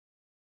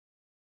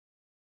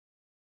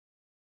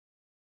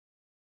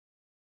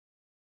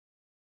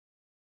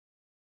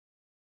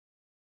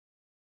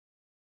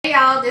Hey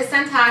y'all, this is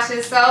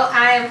Santasha. So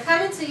I am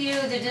coming to you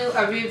to do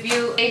a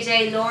review of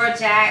JJ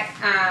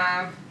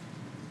Lore-jac.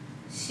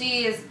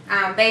 She is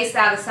based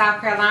out of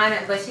South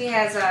Carolina, but she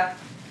has a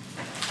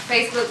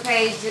Facebook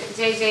page,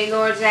 JJ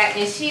Lore-jac,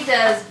 and she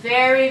does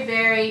very,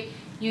 very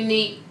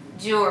unique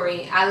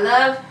jewelry. I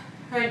love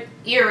her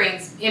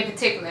earrings in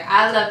particular.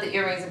 I love the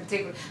earrings in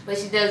particular, but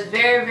she does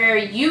very,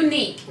 very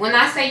unique. When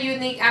I say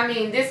unique, I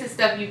mean this is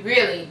stuff you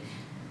really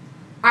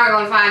aren't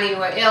going to find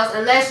anywhere else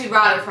unless you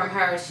brought it from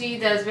her. She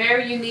does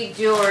very unique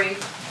jewelry,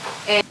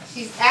 and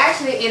she's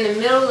actually in the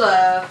middle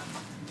of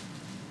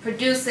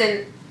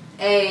producing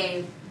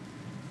a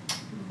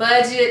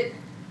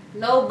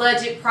low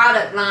budget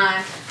product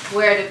line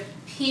where the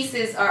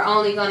pieces are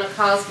only going to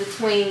cost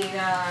between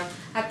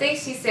I think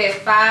she said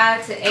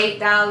 $5 to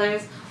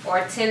 $8 or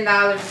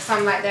 $10 or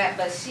something like that.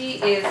 But she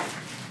is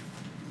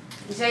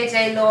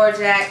JJ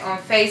Lore-jac on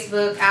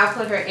Facebook. I'll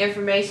put her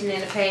information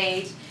in the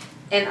page.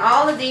 And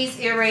all of these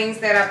earrings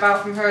that I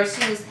bought from her,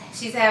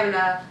 she's having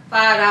a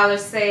 $5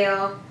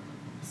 sale.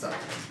 So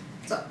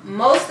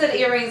most of the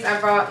earrings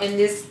I bought in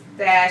this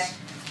stash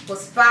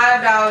was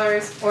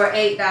 $5 or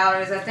 $8.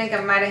 I think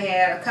I might have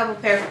had a couple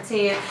pairs for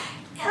 10. And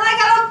I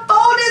got a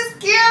bonus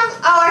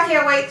gift. Oh, I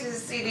can't wait to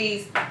see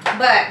these.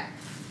 But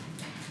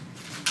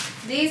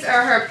these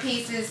are her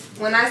pieces.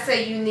 When I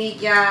say unique,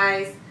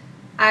 guys,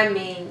 I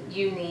mean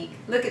unique.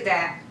 Look at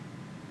that.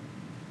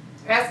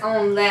 That's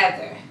on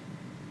leather.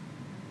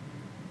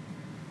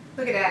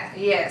 Look at that.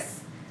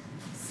 Yes.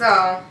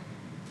 So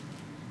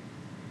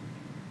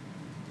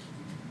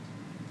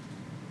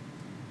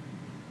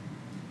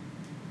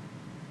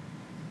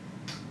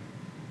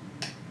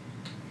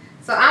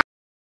I'm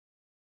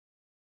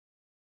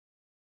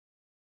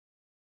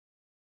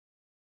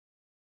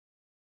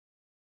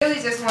really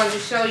just wanted to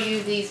show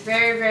you these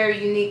very,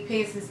 very unique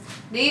pieces.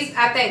 These,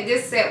 I think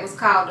this set was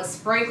called a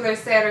sprinkler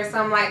set or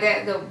something like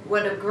that,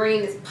 where the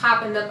green is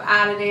popping up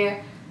out of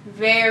there.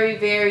 Very,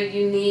 very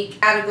unique.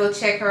 Gotta go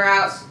check her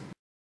out.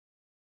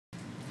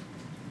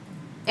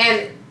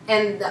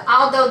 And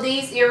although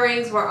these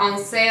earrings were on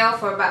sale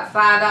for about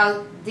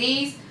 $5,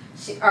 these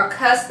are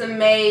custom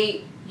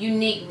made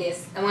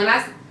uniqueness. And when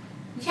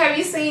have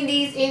you seen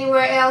these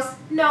anywhere else?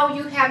 No,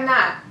 you have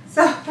not.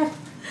 So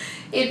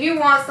if you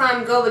want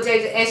some, go with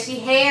JJ. And she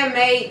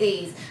handmade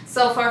these.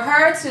 So for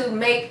her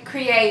to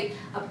create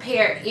a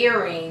pair of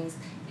earrings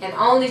and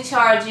only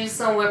charge you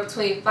somewhere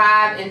between $5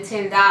 and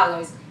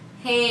 $10,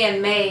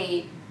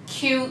 handmade,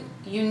 cute,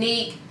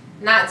 unique,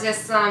 not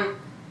just some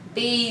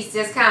beads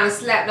just kind of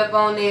slapped up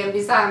on there and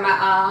be talking about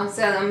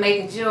I'm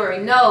making jewelry.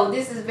 No,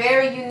 this is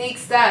very unique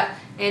stuff,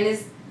 and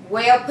it's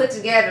well put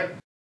together.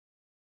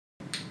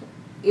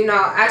 You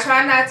know, I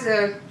try not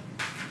to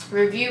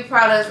review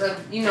products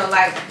of, you know,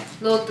 like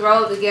little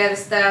throw it together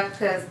stuff,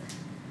 because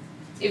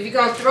if you're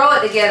gonna throw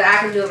it together, I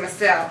can do it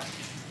myself.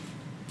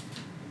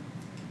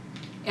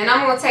 And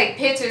I'm gonna take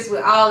pictures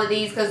with all of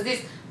these, because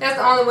that's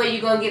the only way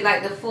you're going to get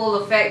like the full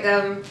effect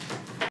of them.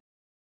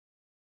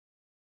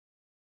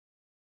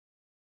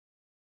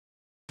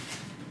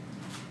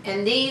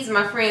 And these,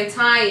 my friend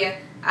Tanya,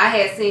 I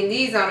had seen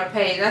these on her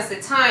page. I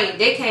said, Tanya,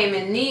 they came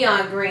in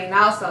neon green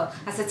also.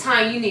 I said,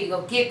 Tanya, you need to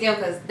go get them,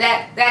 because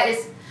that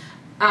is,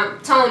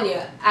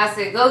 Tonya, I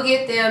said, go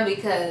get them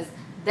because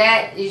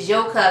that is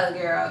your color,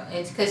 girl.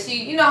 And because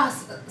you know,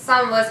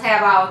 some of us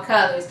have our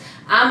colors.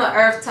 I'm an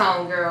earth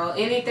tone girl.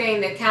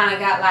 Anything that kind of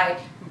got like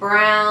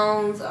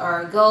browns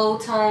or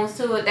gold tones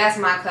to it, that's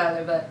my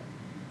color. But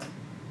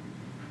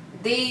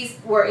these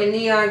were in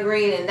neon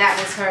green, and that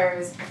was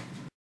hers.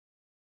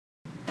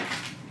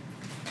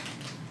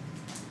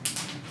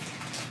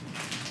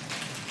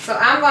 So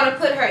I'm going to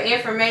put her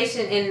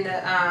information in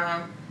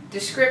the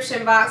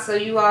description box so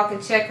you all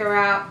can check her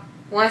out.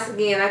 Once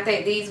again, I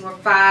think these were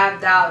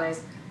 $5.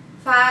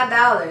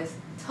 $5.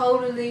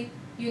 Totally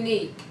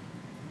unique.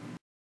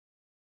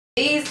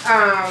 These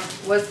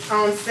was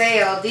on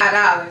sale,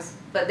 $5.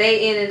 But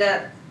they ended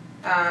up,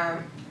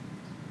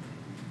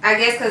 I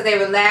guess because they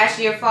were last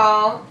year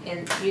fall,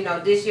 and you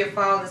know, this year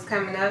fall is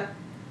coming up.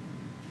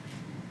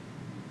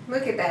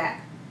 Look at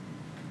that.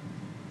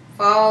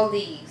 Fall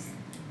leaves.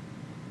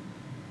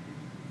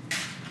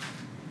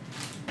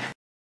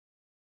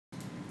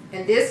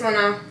 And this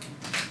one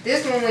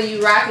when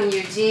you rocking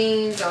your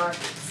jeans or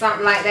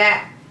something like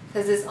that,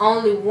 because it's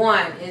only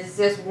one, it's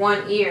just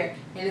one ear,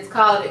 and it's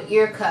called an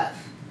ear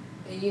cuff.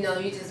 And you know,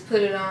 you just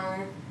put it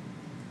on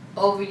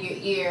over your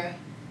ear,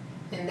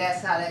 and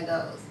that's how that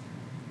goes.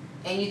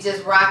 And you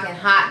just rocking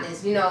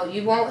hotness. You know,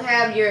 you won't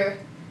have your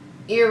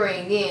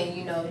earring in,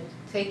 you know,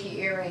 take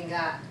your earring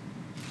out.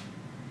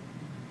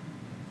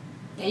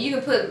 And you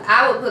can put,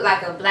 I would put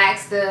like a black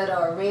stud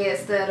or a red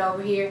stud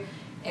over here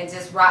and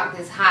just rock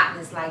this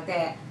hotness like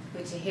that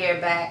with your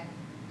hair back.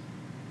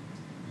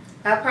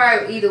 I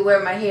probably either wear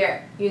my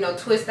hair, you know,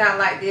 twist out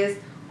like this,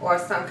 or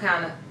some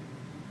kind of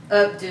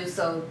updo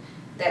so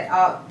that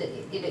all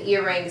the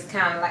earring is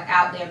kind of like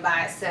out there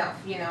by itself,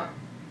 you know.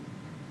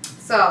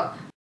 So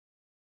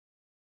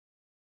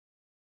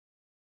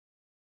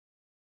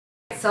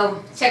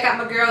so check out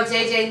my girl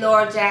JJ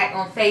Lore-jac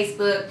on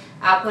Facebook.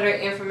 I'll put her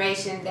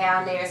information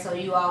down there so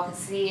you all can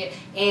see it,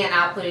 and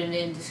I'll put it in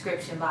the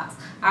description box.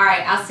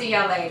 Alright, I'll see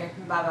y'all later.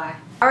 Bye bye.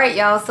 Alright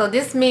y'all, so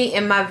this me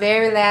in my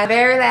very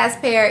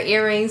last pair of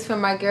earrings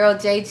from my girl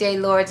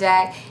JJ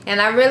Lore-jac, and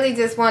I really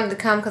just wanted to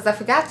come because I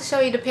forgot to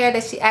show you the pair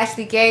that she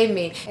actually gave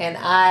me, and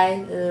I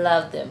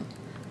love them.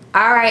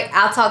 Alright,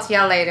 I'll talk to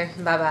y'all later.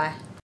 Bye bye.